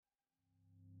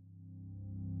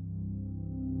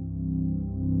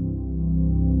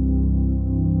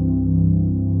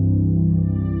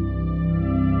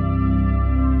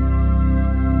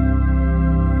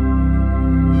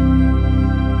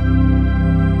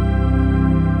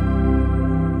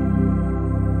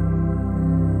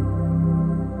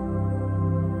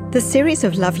The series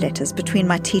of love letters between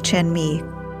my teacher and me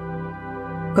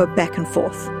go back and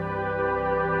forth.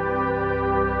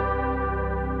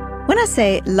 When I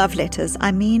say love letters,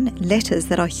 I mean letters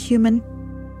that are human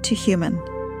to human,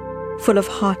 full of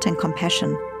heart and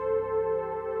compassion.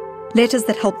 Letters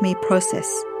that help me process,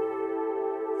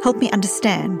 help me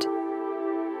understand,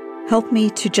 help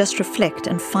me to just reflect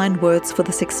and find words for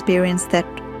this experience that,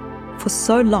 for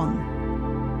so long,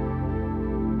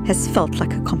 has felt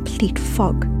like a complete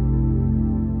fog.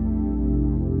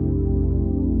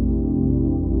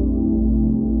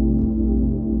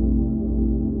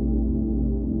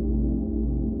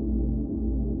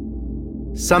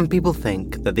 Some people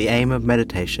think that the aim of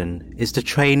meditation is to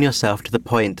train yourself to the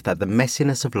point that the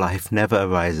messiness of life never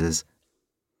arises,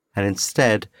 and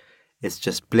instead it's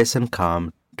just bliss and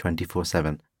calm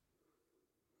 24/7.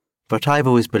 But I've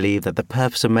always believed that the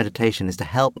purpose of meditation is to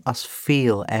help us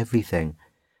feel everything,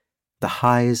 the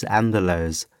highs and the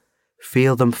lows,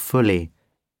 feel them fully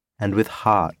and with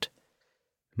heart,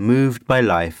 moved by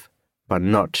life but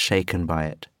not shaken by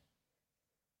it.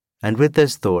 And with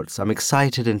those thoughts, I'm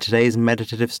excited in today's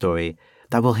meditative story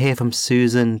that we'll hear from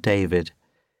Susan David.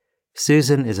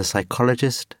 Susan is a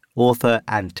psychologist, author,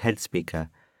 and TED speaker.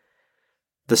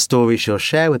 The story she'll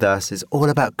share with us is all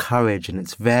about courage in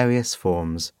its various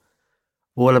forms,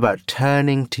 all about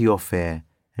turning to your fear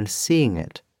and seeing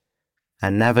it,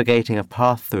 and navigating a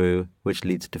path through which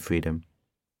leads to freedom.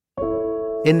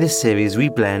 In this series, we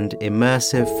blend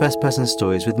immersive first-person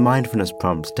stories with mindfulness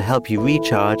prompts to help you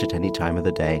recharge at any time of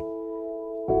the day.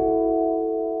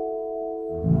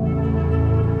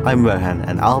 I'm Rohan,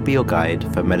 and I'll be your guide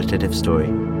for Meditative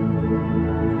Story.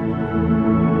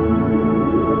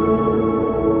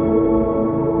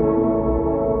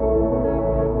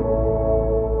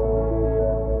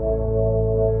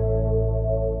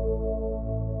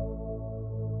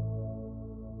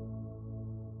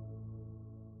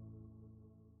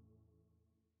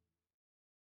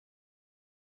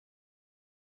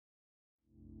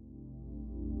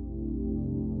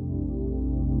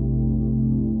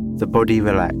 The body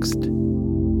relaxed,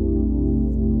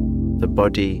 the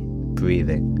body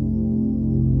breathing,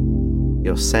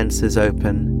 your senses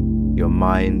open, your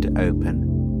mind open,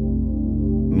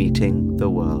 meeting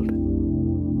the world.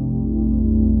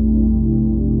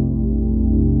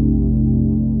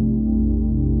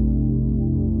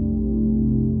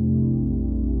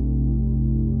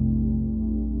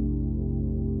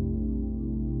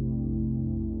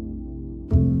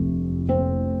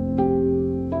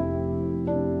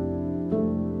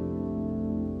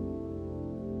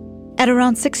 At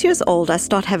around 6 years old, I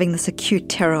start having this acute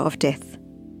terror of death.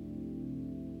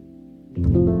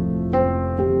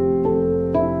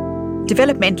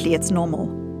 Developmentally, it's normal.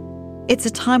 It's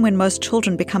a time when most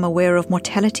children become aware of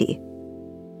mortality,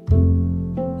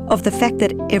 of the fact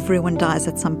that everyone dies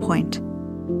at some point.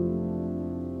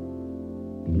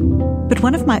 But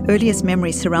one of my earliest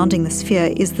memories surrounding this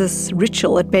fear is this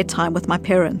ritual at bedtime with my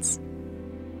parents.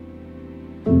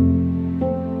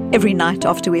 Every night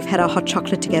after we've had our hot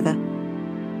chocolate together,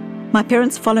 my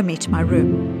parents follow me to my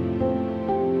room.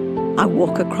 I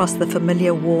walk across the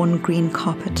familiar worn green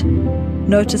carpet,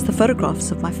 notice the photographs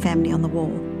of my family on the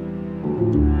wall,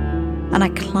 and I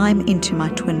climb into my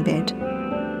twin bed.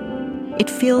 It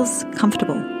feels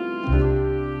comfortable,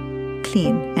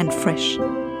 clean and fresh.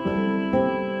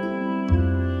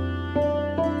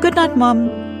 Good night, Mom.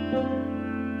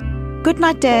 Good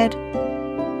night, Dad,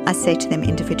 I say to them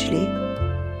individually.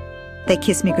 They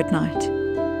kiss me goodnight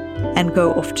and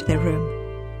go off to their room.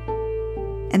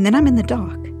 And then I'm in the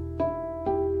dark.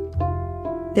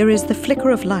 There is the flicker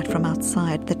of light from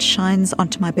outside that shines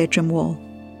onto my bedroom wall.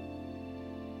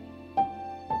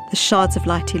 The shards of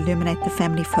light illuminate the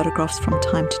family photographs from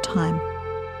time to time.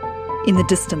 In the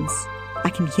distance, I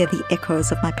can hear the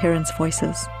echoes of my parents'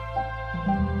 voices.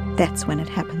 That's when it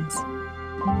happens.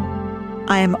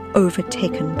 I am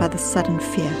overtaken by the sudden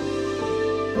fear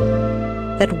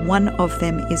that one of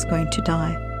them is going to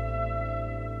die.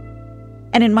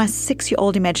 And in my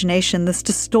 6-year-old imagination, this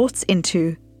distorts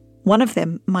into one of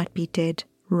them might be dead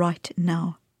right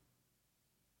now.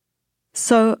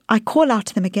 So I call out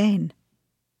to them again.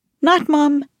 Night,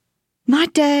 Mom.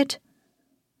 Night, Dad.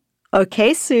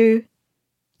 Okay, Sue.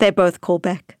 They both call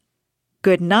back.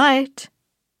 Good night.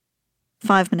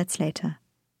 5 minutes later,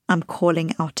 I'm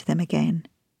calling out to them again.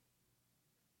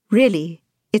 Really,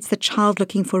 it's the child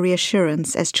looking for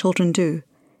reassurance, as children do.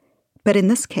 But in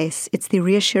this case, it's the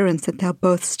reassurance that they're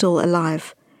both still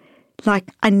alive.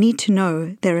 Like, I need to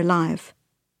know they're alive.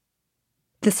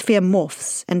 This fear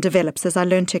morphs and develops as I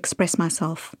learn to express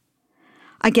myself.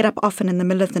 I get up often in the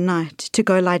middle of the night to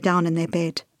go lie down in their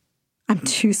bed. I'm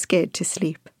too scared to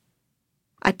sleep.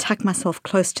 I tuck myself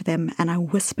close to them and I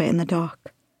whisper in the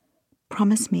dark,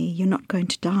 "Promise me you're not going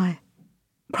to die.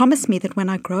 Promise me that when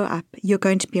I grow up, you're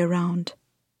going to be around."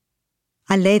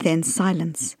 I lay there in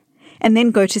silence and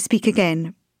then go to speak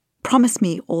again. "Promise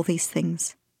me all these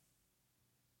things."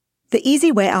 The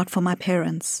easy way out for my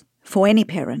parents, for any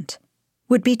parent,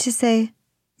 would be to say,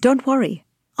 "Don't worry,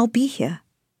 I'll be here.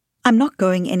 I'm not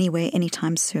going anywhere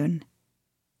anytime soon."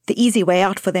 The easy way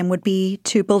out for them would be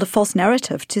to build a false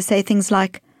narrative, to say things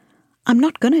like, "I'm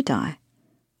not going to die,"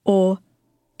 or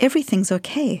 "Everything's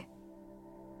okay."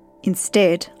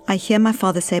 Instead, I hear my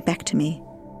father say back to me,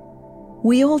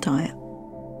 "We all die.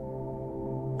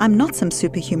 I'm not some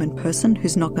superhuman person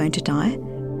who's not going to die.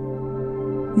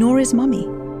 Nor is Mommy.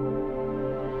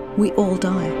 We all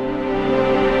die."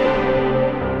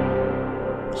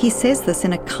 He says this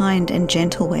in a kind and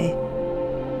gentle way.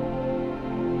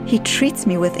 He treats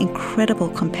me with incredible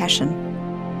compassion,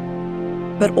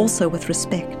 but also with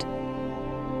respect.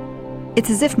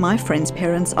 It's as if my friends'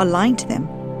 parents are lying to them,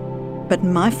 but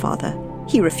my father,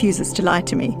 he refuses to lie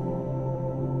to me.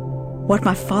 What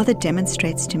my father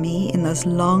demonstrates to me in those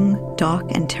long, dark,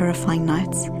 and terrifying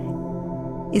nights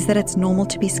is that it's normal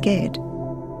to be scared.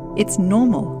 It's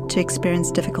normal to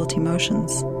experience difficult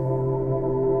emotions.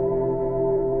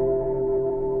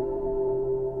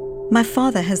 My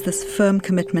father has this firm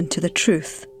commitment to the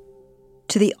truth,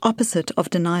 to the opposite of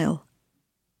denial.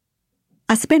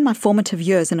 I spent my formative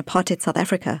years in apartheid South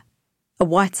Africa, a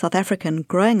white South African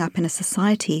growing up in a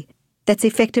society that's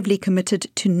effectively committed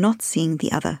to not seeing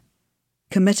the other,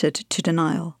 committed to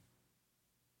denial.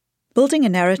 Building a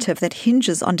narrative that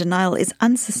hinges on denial is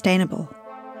unsustainable.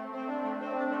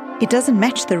 It doesn't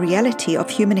match the reality of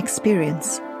human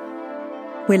experience,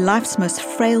 where life's most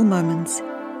frail moments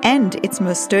and its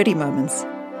most sturdy moments,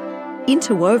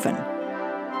 interwoven,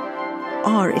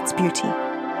 are its beauty.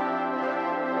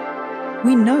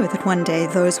 We know that one day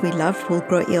those we love will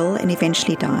grow ill and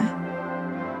eventually die.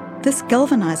 This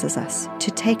galvanizes us to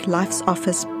take life's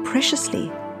offers preciously,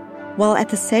 while at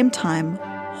the same time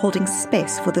holding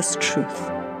space for this truth.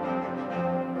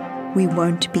 We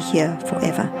won't be here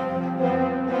forever.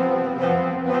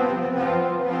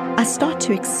 I start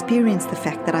to experience the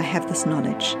fact that I have this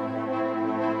knowledge,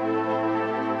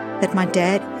 that my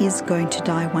dad is going to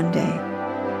die one day.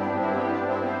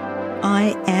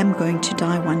 I am going to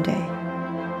die one day.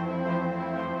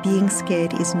 Being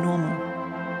scared is normal.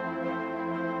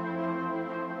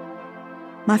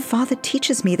 My father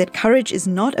teaches me that courage is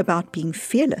not about being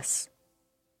fearless.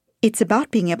 It's about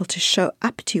being able to show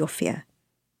up to your fear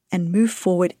and move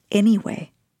forward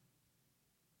anyway.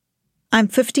 I'm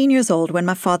 15 years old when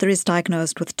my father is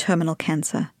diagnosed with terminal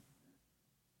cancer.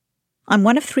 I'm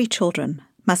one of 3 children.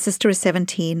 My sister is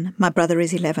 17, my brother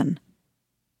is 11.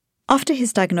 After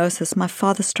his diagnosis, my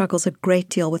father struggles a great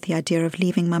deal with the idea of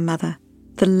leaving my mother,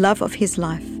 the love of his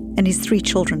life, and his 3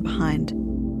 children behind.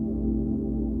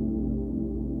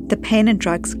 The pain and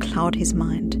drugs cloud his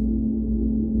mind.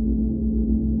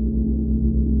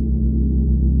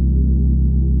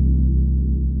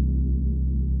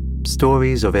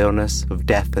 Stories of illness, of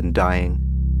death and dying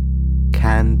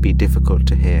can be difficult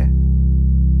to hear.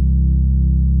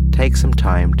 Take some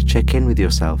time to check in with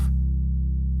yourself.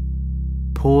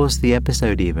 Pause the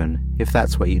episode even, if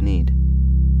that's what you need.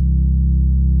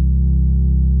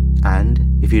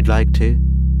 And, if you'd like to,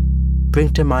 bring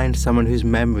to mind someone whose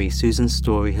memory Susan's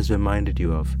story has reminded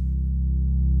you of.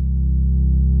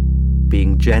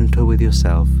 Being gentle with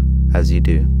yourself as you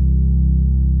do.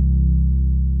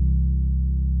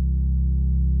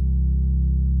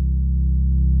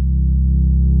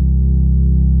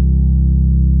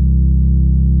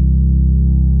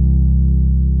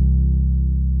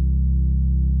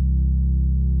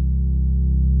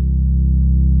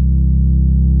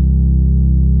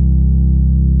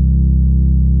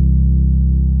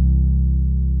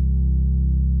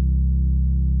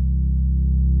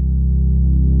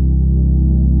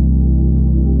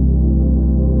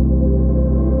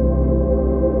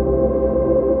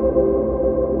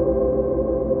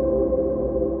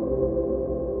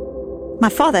 My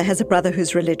father has a brother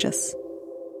who's religious.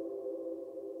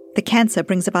 The cancer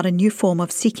brings about a new form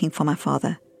of seeking for my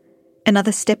father,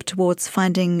 another step towards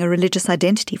finding a religious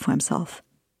identity for himself.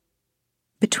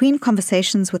 Between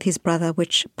conversations with his brother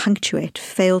which punctuate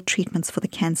failed treatments for the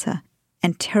cancer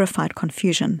and terrified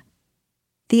confusion,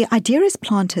 the idea is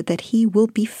planted that he will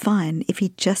be fine if he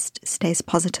just stays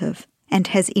positive and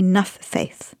has enough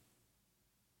faith.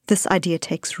 This idea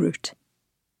takes root.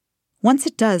 Once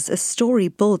it does, a story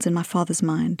builds in my father's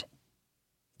mind.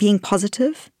 Being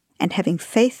positive and having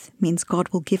faith means God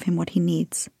will give him what he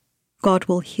needs. God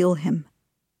will heal him.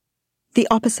 The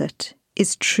opposite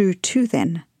is true too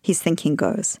then, his thinking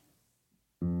goes.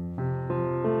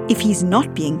 If he's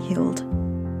not being healed,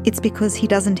 it's because he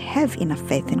doesn't have enough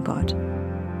faith in God.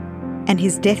 And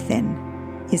his death then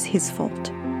is his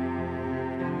fault.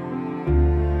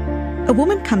 A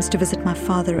woman comes to visit my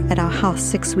father at our house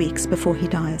 6 weeks before he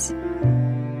dies.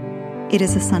 It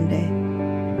is a Sunday.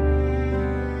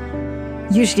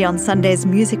 Usually on Sundays,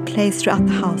 music plays throughout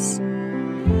the house.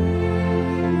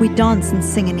 We dance and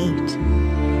sing and eat.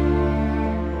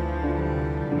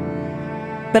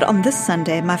 But on this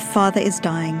Sunday, my father is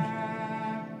dying,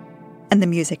 and the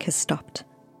music has stopped.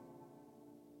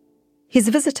 His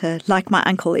visitor, like my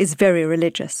uncle, is very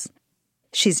religious.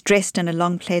 She's dressed in a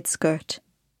long plaid skirt.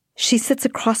 She sits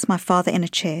across my father in a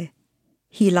chair.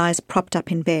 He lies propped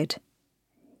up in bed.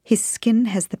 His skin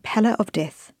has the pallor of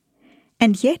death,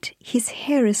 and yet his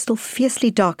hair is still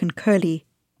fiercely dark and curly,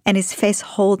 and his face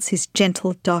holds his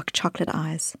gentle dark chocolate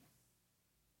eyes.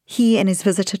 He and his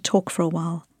visitor talk for a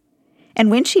while,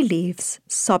 and when she leaves,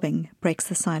 sobbing breaks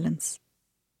the silence.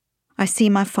 I see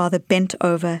my father bent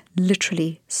over,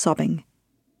 literally sobbing.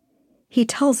 He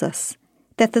tells us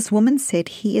that this woman said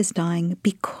he is dying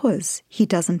because he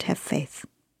doesn't have faith.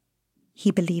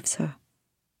 He believes her.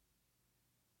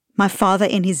 My father,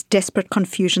 in his desperate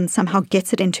confusion, somehow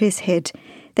gets it into his head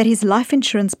that his life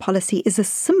insurance policy is a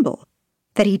symbol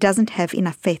that he doesn't have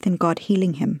enough faith in God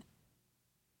healing him.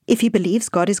 If he believes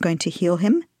God is going to heal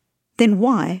him, then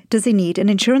why does he need an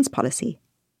insurance policy?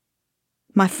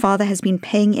 My father has been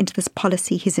paying into this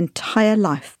policy his entire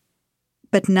life,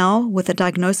 but now, with a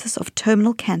diagnosis of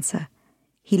terminal cancer,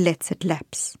 he lets it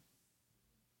lapse.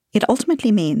 It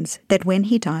ultimately means that when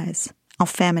he dies, our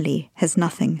family has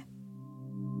nothing.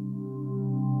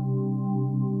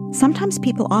 Sometimes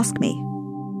people ask me,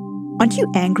 "Aren't you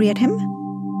angry at him?"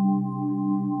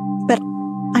 But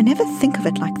I never think of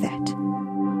it like that.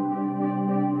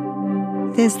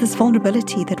 There's this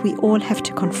vulnerability that we all have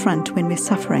to confront when we're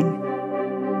suffering.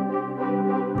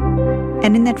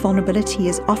 And in that vulnerability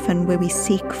is often where we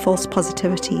seek false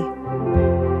positivity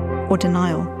or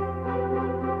denial.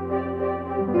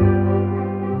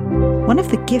 One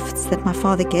of the gifts that my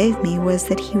father gave me was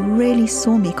that he really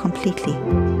saw me completely.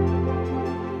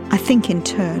 I think in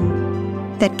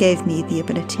turn, that gave me the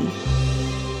ability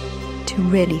to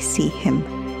really see him.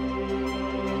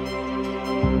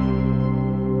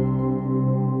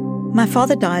 My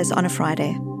father dies on a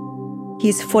Friday.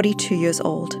 He's 42 years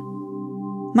old.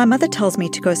 My mother tells me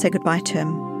to go say goodbye to him.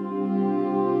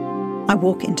 I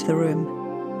walk into the room.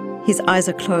 His eyes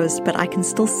are closed, but I can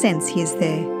still sense he is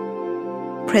there,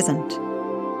 present,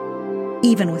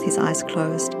 even with his eyes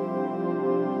closed.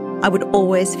 I would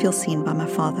always feel seen by my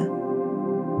father.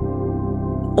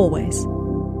 Always.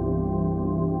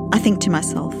 I think to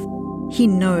myself, he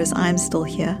knows I am still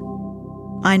here.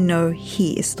 I know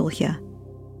he is still here.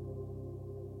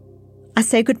 I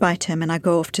say goodbye to him and I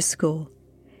go off to school.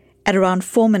 At around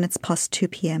 4 minutes past 2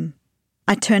 p.m.,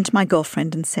 I turn to my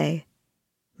girlfriend and say,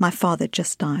 "My father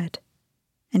just died."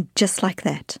 And just like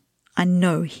that, I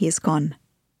know he is gone.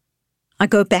 I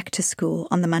go back to school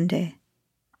on the Monday.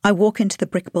 I walk into the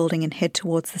brick building and head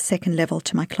towards the second level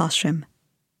to my classroom.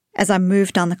 As I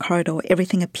move down the corridor,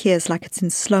 everything appears like it's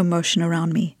in slow motion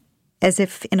around me, as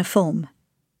if in a film.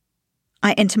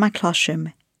 I enter my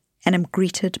classroom and am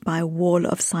greeted by a wall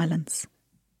of silence.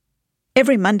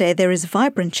 Every Monday there is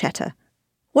vibrant chatter.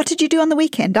 "What did you do on the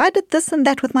weekend? I did this and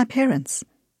that with my parents."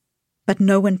 But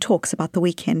no one talks about the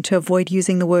weekend to avoid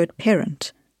using the word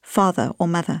parent, father or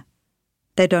mother.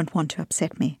 They don't want to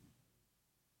upset me.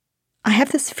 I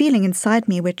have this feeling inside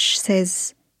me which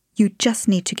says, you just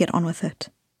need to get on with it.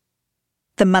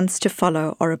 The months to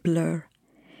follow are a blur.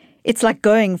 It's like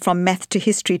going from math to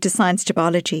history to science to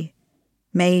biology.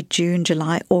 May, June,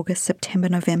 July, August, September,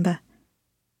 November.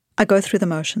 I go through the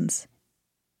motions.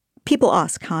 People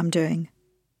ask how I'm doing.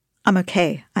 I'm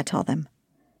okay, I tell them.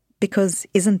 Because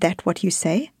isn't that what you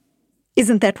say?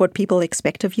 Isn't that what people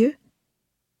expect of you?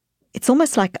 It's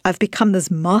almost like I've become this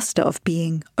master of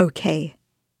being okay.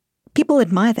 People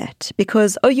admire that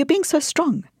because, oh, you're being so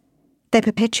strong. They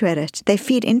perpetuate it, they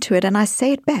feed into it, and I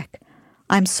say it back.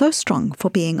 I'm so strong for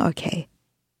being okay.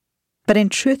 But in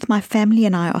truth, my family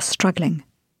and I are struggling.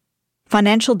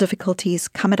 Financial difficulties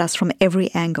come at us from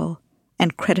every angle,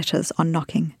 and creditors are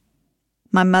knocking.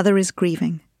 My mother is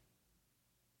grieving.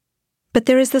 But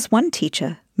there is this one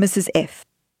teacher, Mrs. F.,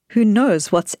 who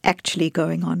knows what's actually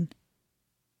going on.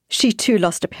 She too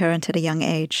lost a parent at a young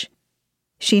age.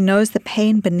 She knows the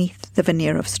pain beneath the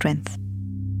veneer of strength.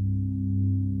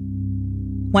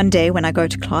 One day when I go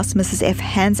to class, Mrs. F.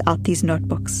 hands out these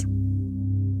notebooks.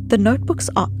 The notebooks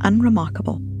are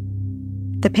unremarkable.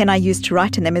 The pen I use to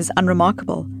write in them is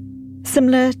unremarkable,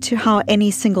 similar to how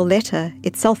any single letter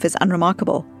itself is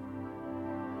unremarkable.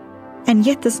 And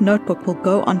yet this notebook will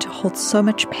go on to hold so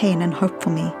much pain and hope for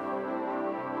me.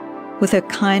 With her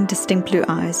kind, distinct blue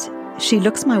eyes, she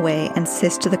looks my way and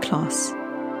says to the class,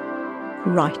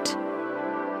 "Write."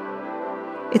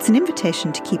 It's an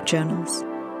invitation to keep journals.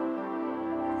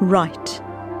 Write.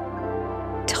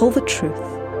 Tell the truth.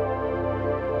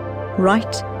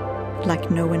 Write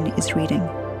like no one is reading.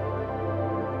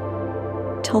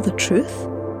 Tell the truth?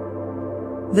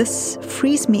 This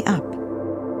frees me up.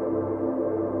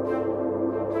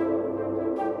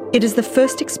 It is the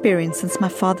first experience since my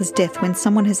father's death when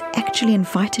someone has actually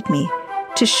invited me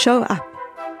to show up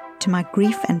to my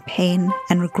grief and pain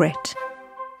and regret.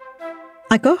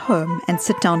 I go home and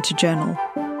sit down to journal.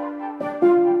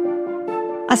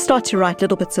 I start to write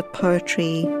little bits of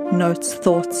poetry, notes,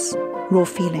 thoughts, raw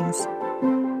feelings.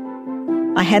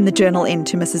 I hand the journal in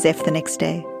to Mrs. F the next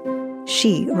day.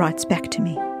 She writes back to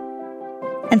me.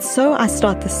 And so I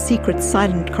start this secret,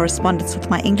 silent correspondence with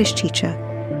my English teacher,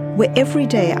 where every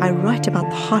day I write about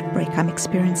the heartbreak I'm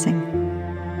experiencing.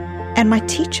 And my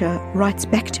teacher writes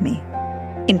back to me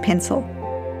in pencil.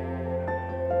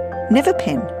 Never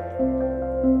pen.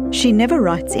 She never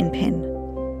writes in pen.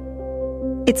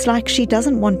 It's like she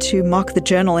doesn't want to mark the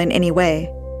journal in any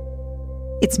way.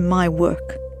 It's my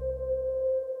work.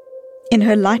 In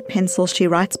her light pencil, she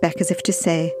writes back as if to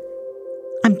say,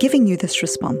 "I'm giving you this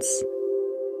response,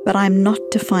 but I'm not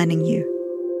defining you.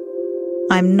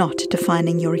 I'm not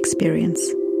defining your experience."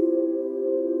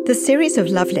 The series of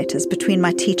love letters between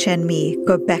my teacher and me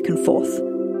go back and forth.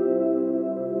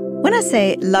 When I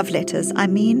say love letters, I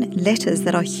mean letters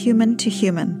that are human to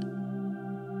human,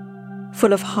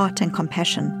 full of heart and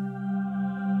compassion.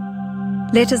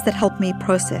 Letters that help me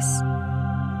process,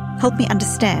 help me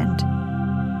understand,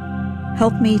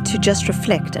 help me to just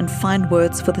reflect and find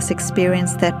words for this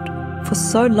experience that, for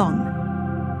so long,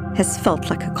 has felt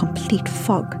like a complete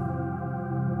fog.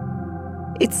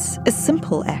 It's a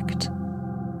simple act.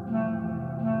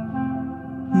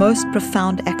 Most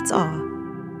profound acts are.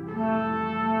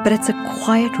 But it's a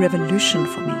quiet revolution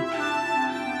for me.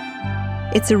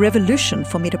 It's a revolution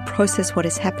for me to process what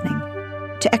is happening,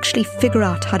 to actually figure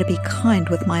out how to be kind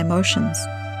with my emotions,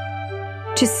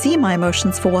 to see my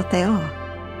emotions for what they are,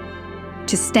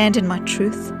 to stand in my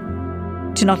truth,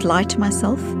 to not lie to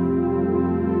myself.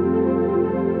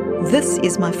 This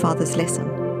is my father's lesson.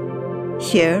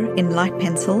 Here, in light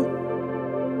pencil,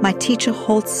 my teacher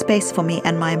holds space for me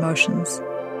and my emotions.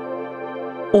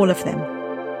 All of them.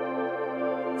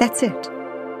 That's it.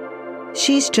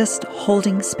 She's just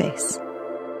holding space.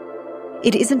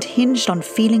 It isn't hinged on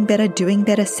feeling better, doing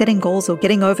better, setting goals, or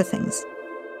getting over things.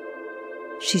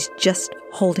 She's just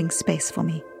holding space for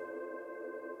me.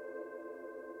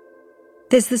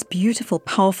 There's this beautiful,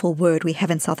 powerful word we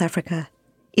have in South Africa.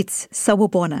 It's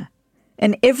sawubona,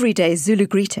 an everyday Zulu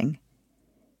greeting.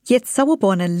 Yet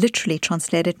sawubona literally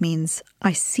translated means,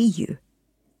 I see you,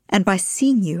 and by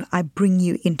seeing you, I bring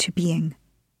you into being.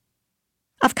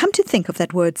 I've come to think of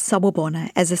that word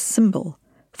sawubona as a symbol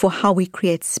for how we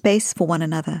create space for one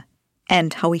another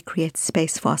and how we create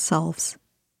space for ourselves.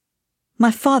 My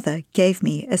father gave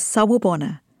me a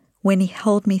sawubona when he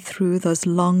held me through those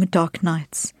long, dark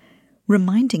nights,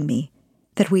 reminding me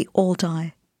that we all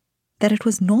die, that it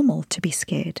was normal to be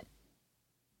scared.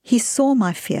 He saw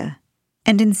my fear,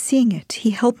 and in seeing it, he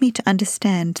helped me to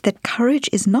understand that courage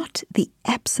is not the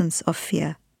absence of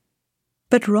fear,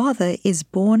 but rather is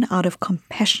born out of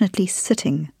compassionately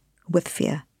sitting with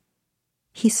fear.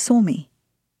 He saw me.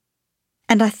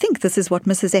 And I think this is what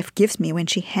Mrs. F gives me when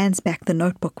she hands back the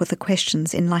notebook with the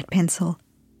questions in light pencil.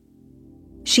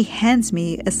 She hands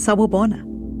me a sawubona,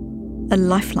 a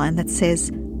lifeline that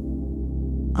says,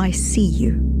 I see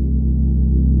you.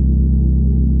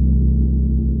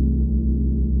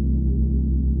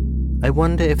 I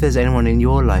wonder if there's anyone in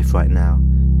your life right now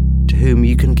to whom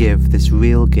you can give this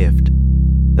real gift,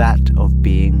 that of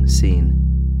being seen.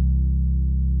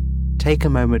 Take a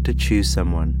moment to choose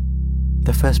someone.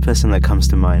 The first person that comes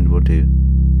to mind will do.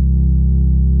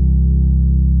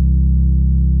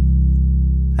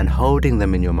 And holding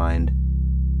them in your mind,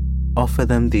 offer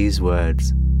them these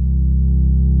words.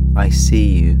 I see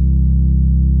you.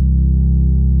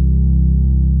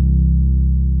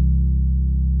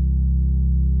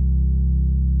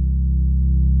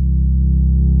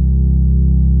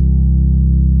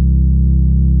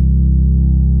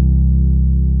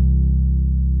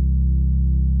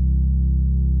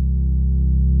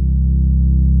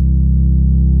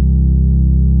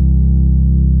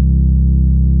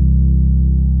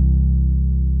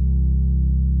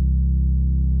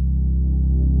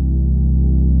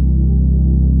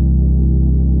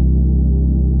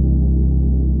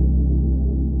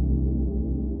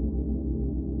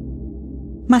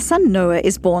 son Noah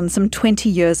is born some 20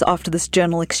 years after this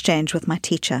journal exchange with my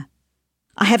teacher.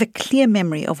 I have a clear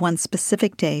memory of one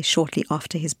specific day shortly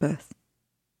after his birth.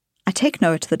 I take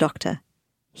Noah to the doctor.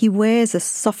 He wears a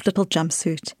soft little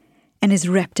jumpsuit and is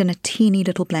wrapped in a teeny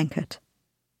little blanket.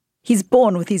 He's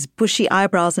born with his bushy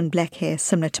eyebrows and black hair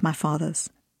similar to my father's.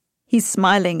 He's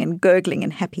smiling and gurgling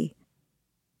and happy.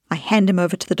 I hand him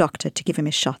over to the doctor to give him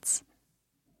his shots.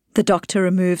 The doctor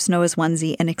removes Noah's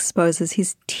onesie and exposes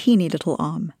his teeny little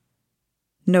arm.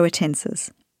 Noah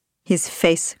tenses. His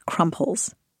face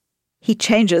crumples. He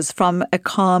changes from a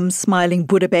calm, smiling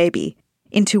Buddha baby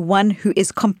into one who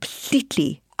is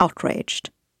completely outraged.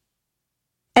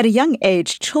 At a young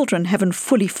age, children haven't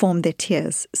fully formed their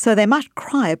tears, so they might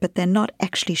cry, but they're not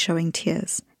actually showing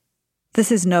tears.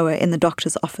 This is Noah in the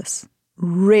doctor's office,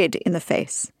 red in the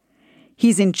face.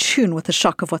 He's in tune with the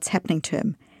shock of what's happening to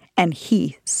him, and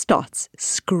he starts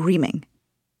screaming.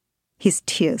 His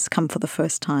tears come for the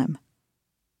first time.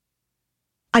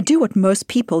 I do what most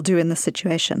people do in this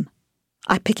situation.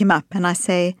 I pick him up and I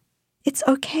say, "It's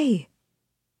okay."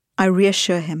 I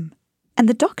reassure him, and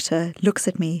the doctor looks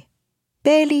at me,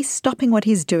 barely stopping what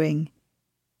he's doing,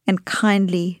 and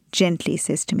kindly, gently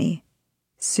says to me,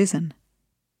 "Susan,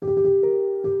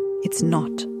 it's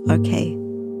not okay.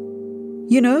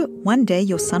 You know, one day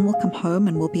your son will come home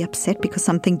and will be upset because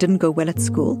something didn't go well at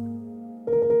school.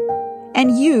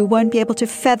 And you won't be able to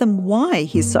fathom why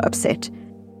he's so upset.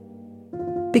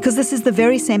 Because this is the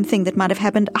very same thing that might have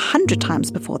happened 100 times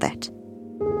before that.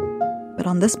 But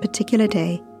on this particular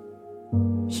day,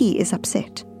 he is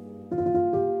upset.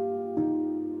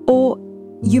 Or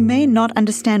you may not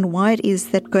understand why it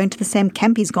is that going to the same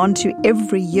camp he's gone to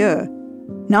every year,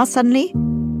 now suddenly,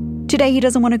 today he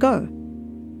doesn't want to go.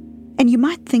 And you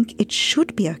might think it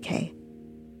should be okay.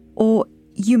 Or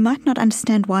you might not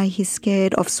understand why he's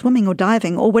scared of swimming or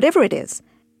diving or whatever it is."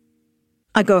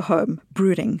 I go home,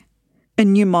 brooding, a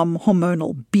new mom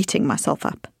hormonal, beating myself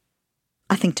up.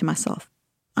 I think to myself,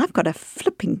 I've got a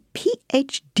flipping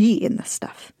PhD in this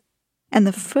stuff. And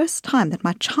the first time that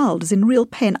my child is in real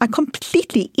pain, I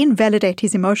completely invalidate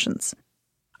his emotions.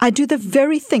 I do the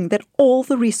very thing that all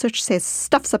the research says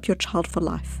stuffs up your child for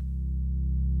life.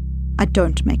 I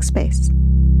don't make space.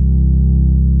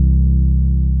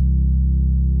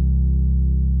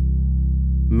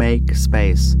 Make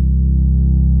space.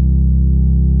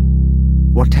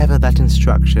 Whatever that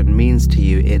instruction means to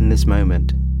you in this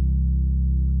moment,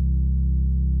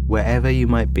 wherever you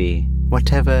might be,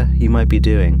 whatever you might be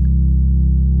doing,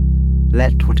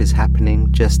 let what is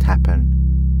happening just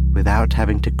happen without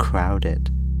having to crowd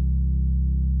it.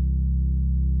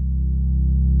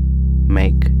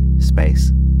 Make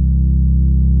space.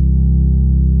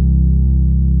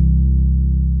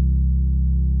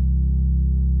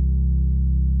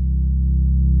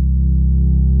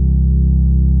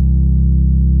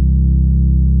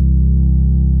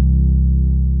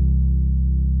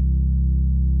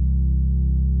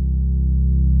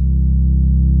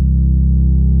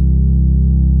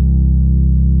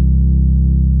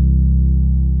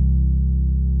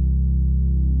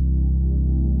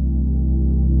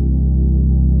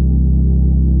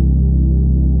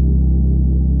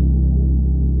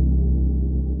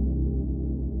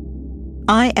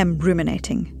 I am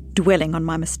ruminating, dwelling on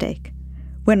my mistake,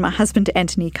 when my husband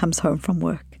Anthony comes home from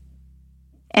work.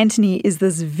 Anthony is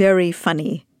this very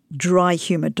funny,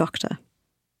 dry-humoured doctor.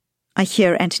 I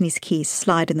hear Anthony's keys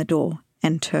slide in the door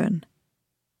and turn.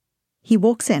 He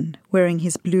walks in wearing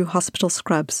his blue hospital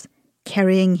scrubs,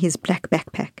 carrying his black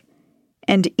backpack,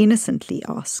 and innocently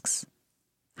asks,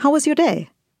 "How was your day?"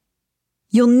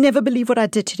 "You'll never believe what I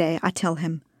did today," I tell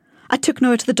him. "I took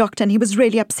Noah to the doctor and he was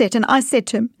really upset, and I said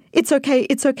to him, 'It's okay,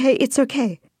 it's okay, it's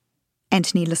okay.'"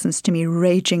 Anthony listens to me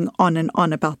raging on and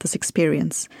on about this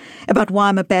experience, about why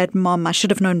I'm a bad mom, I should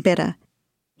have known better.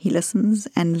 He listens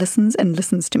and listens and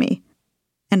listens to me.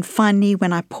 And finally,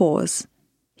 when I pause,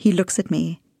 he looks at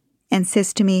me and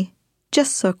says to me,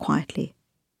 just so quietly,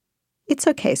 "It's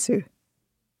okay, Sue.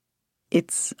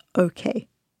 It's okay."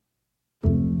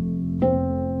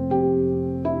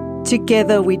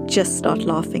 Together, we just start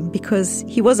laughing because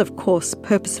he was, of course,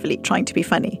 purposefully trying to be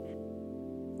funny.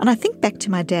 And I think back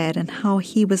to my dad and how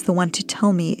he was the one to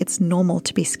tell me it's normal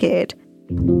to be scared.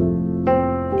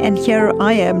 And here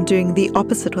I am doing the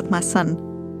opposite with my son,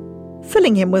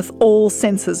 filling him with all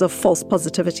senses of false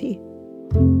positivity,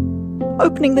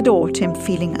 opening the door to him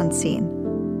feeling unseen.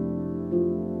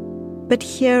 But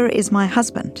here is my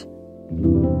husband,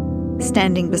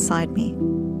 standing beside me,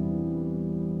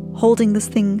 holding this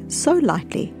thing so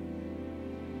lightly,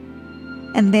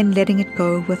 and then letting it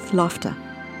go with laughter.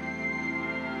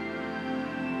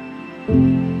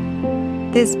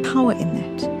 There's power in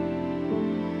that.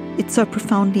 It's so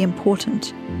profoundly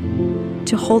important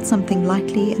to hold something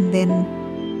lightly and then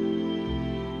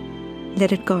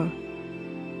let it go.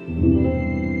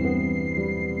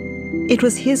 It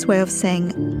was his way of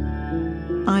saying,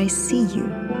 I see you,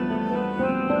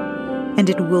 and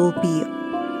it will be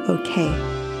okay.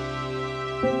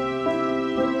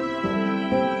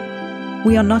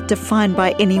 We are not defined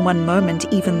by any one moment,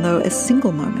 even though a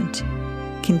single moment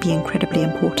can be incredibly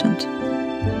important.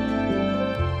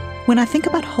 When I think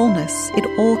about wholeness, it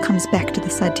all comes back to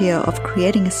this idea of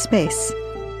creating a space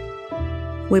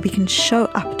where we can show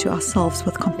up to ourselves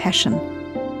with compassion.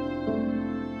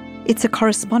 It's a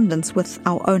correspondence with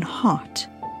our own heart.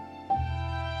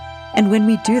 And when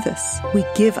we do this, we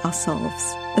give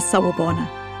ourselves a sawubona.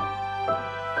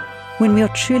 When we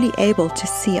are truly able to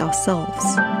see ourselves,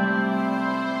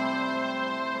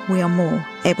 we are more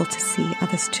able to see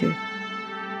others too.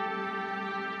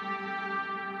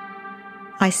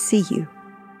 I see you,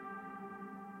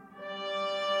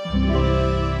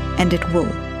 and it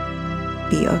will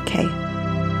be okay.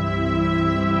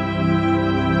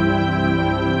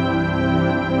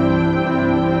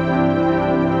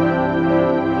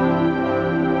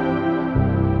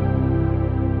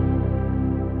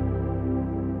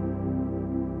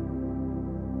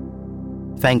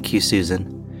 Thank you,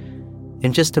 Susan.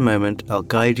 In just a moment, I'll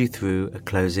guide you through a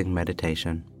closing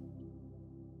meditation.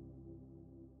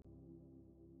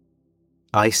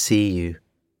 I see you.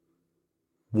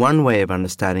 One way of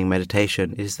understanding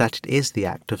meditation is that it is the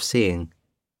act of seeing.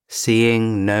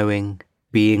 Seeing, knowing,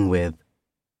 being with.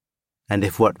 And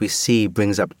if what we see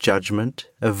brings up judgment,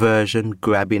 aversion,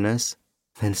 grabbiness,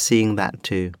 then seeing that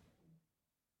too.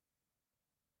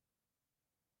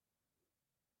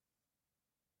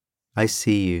 I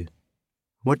see you.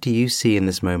 What do you see in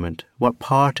this moment? What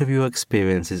part of your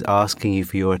experience is asking you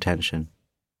for your attention?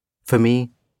 For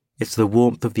me, it's the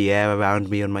warmth of the air around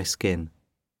me on my skin.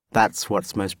 That's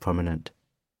what's most prominent.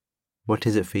 What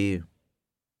is it for you?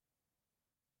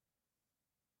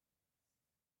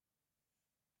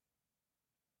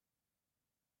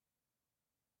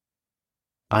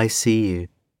 I see you.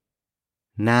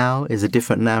 Now is a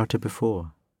different now to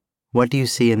before. What do you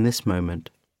see in this moment?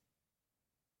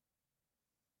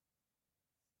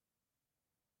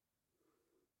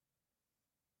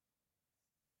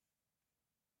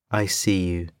 I see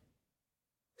you.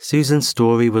 Susan's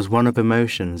story was one of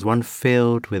emotions, one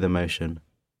filled with emotion.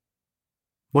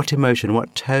 What emotion,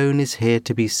 what tone is here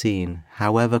to be seen,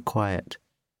 however quiet?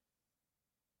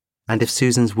 And if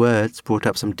Susan's words brought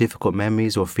up some difficult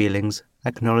memories or feelings,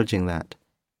 acknowledging that.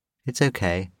 It's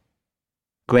okay.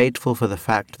 Grateful for the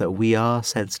fact that we are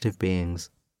sensitive beings.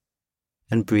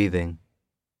 And breathing.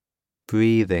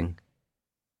 Breathing.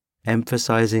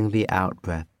 Emphasizing the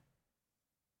out-breath.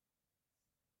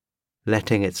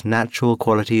 Letting its natural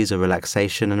qualities of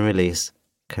relaxation and release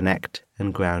connect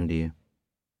and ground you.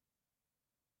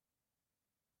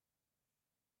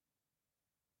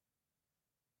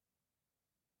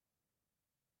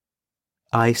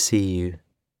 I see you.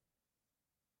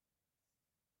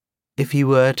 If you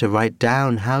were to write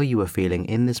down how you were feeling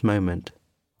in this moment,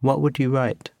 what would you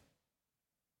write?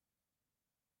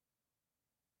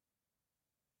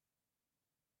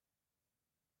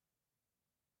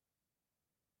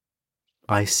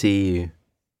 I see you.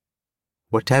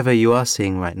 Whatever you are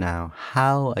seeing right now,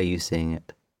 how are you seeing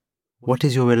it? What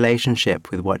is your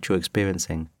relationship with what you're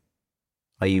experiencing?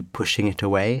 Are you pushing it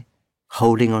away,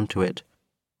 holding on to it,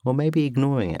 or maybe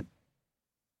ignoring it?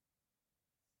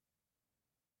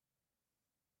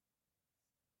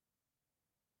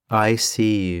 I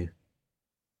see you.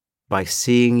 By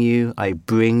seeing you, I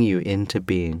bring you into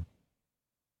being.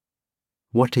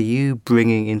 What are you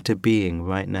bringing into being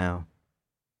right now?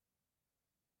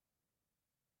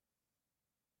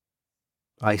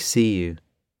 I see you.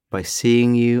 By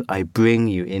seeing you, I bring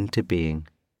you into being.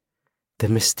 The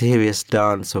mysterious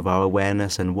dance of our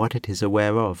awareness and what it is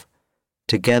aware of,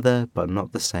 together but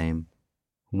not the same,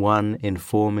 one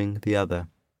informing the other.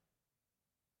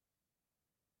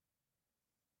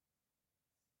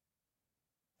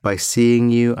 By seeing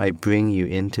you, I bring you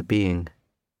into being.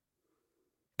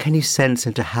 Can you sense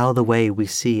into how the way we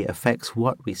see affects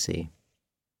what we see?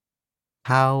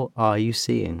 How are you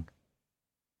seeing?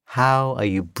 How are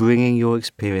you bringing your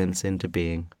experience into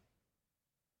being?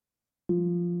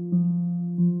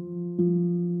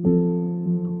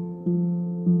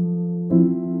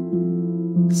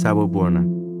 Sawubona.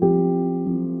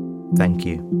 Thank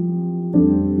you.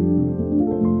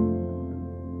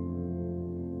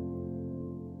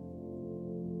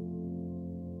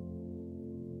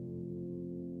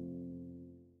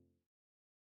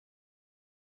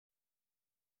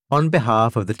 On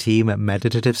behalf of the team at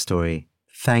Meditative Story,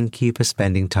 thank you for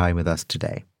spending time with us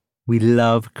today. We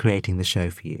love creating the show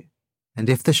for you. And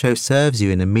if the show serves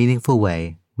you in a meaningful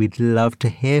way, we'd love to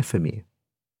hear from you.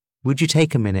 Would you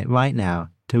take a minute right now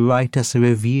to write us a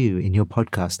review in your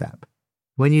podcast app?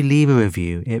 When you leave a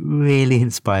review, it really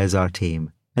inspires our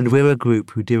team, and we're a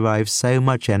group who derive so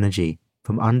much energy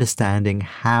from understanding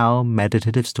how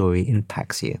Meditative Story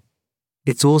impacts you.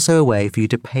 It's also a way for you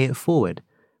to pay it forward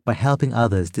by helping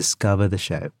others discover the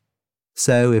show.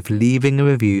 So if leaving a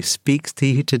review speaks to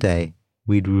you today,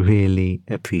 we'd really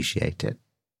appreciate it.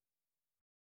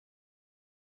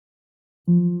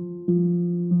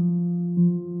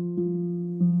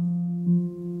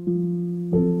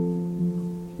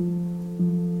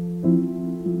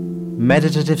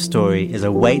 Meditative Story is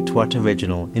a Wait What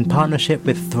original in partnership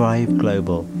with Thrive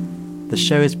Global. The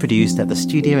show is produced at the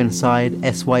studio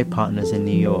inside SY Partners in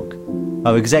New York.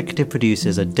 Our executive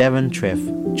producers are Darren Triff,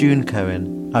 June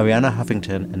Cohen, Ariana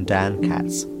Huffington and Dan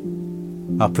Katz.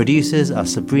 Our producers are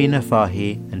Sabrina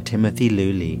Fahi and Timothy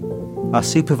Liu Lee. Our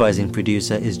supervising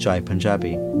producer is Jai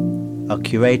Punjabi. Our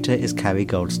curator is Carrie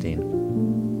Goldstein.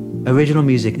 Original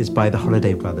music is by the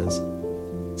Holiday Brothers.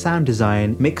 Sound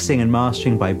design, mixing and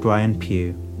mastering by Brian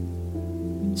Pugh.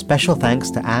 Special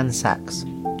thanks to Anne Sachs,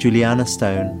 Juliana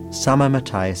Stone, Summer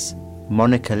Matthijs,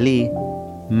 Monica Lee,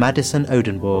 Madison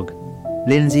Odenborg,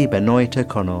 Lindsay Benoit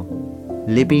O'Connell,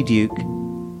 Libby Duke,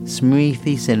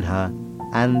 Smriti Sinha,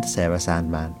 and Sarah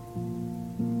Sandman.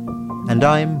 And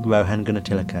I'm Rohan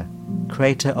Gunatilaka,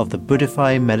 creator of the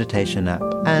Buddhify meditation app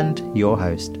and your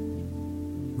host.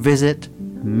 Visit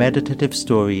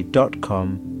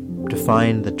meditativestory.com to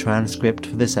find the transcript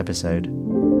for this episode.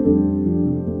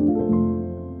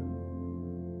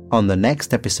 On the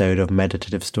next episode of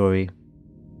Meditative Story.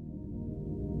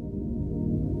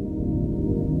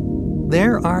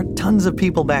 There are tons of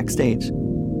people backstage.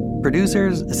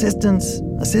 Producers, assistants,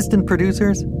 assistant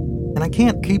producers, and I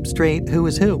can't keep straight who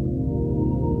is who.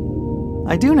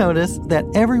 I do notice that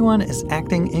everyone is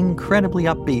acting incredibly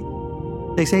upbeat.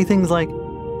 They say things like,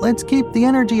 "Let's keep the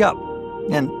energy up,"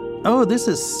 and "Oh, this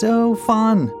is so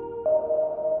fun."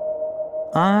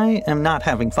 I am not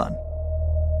having fun.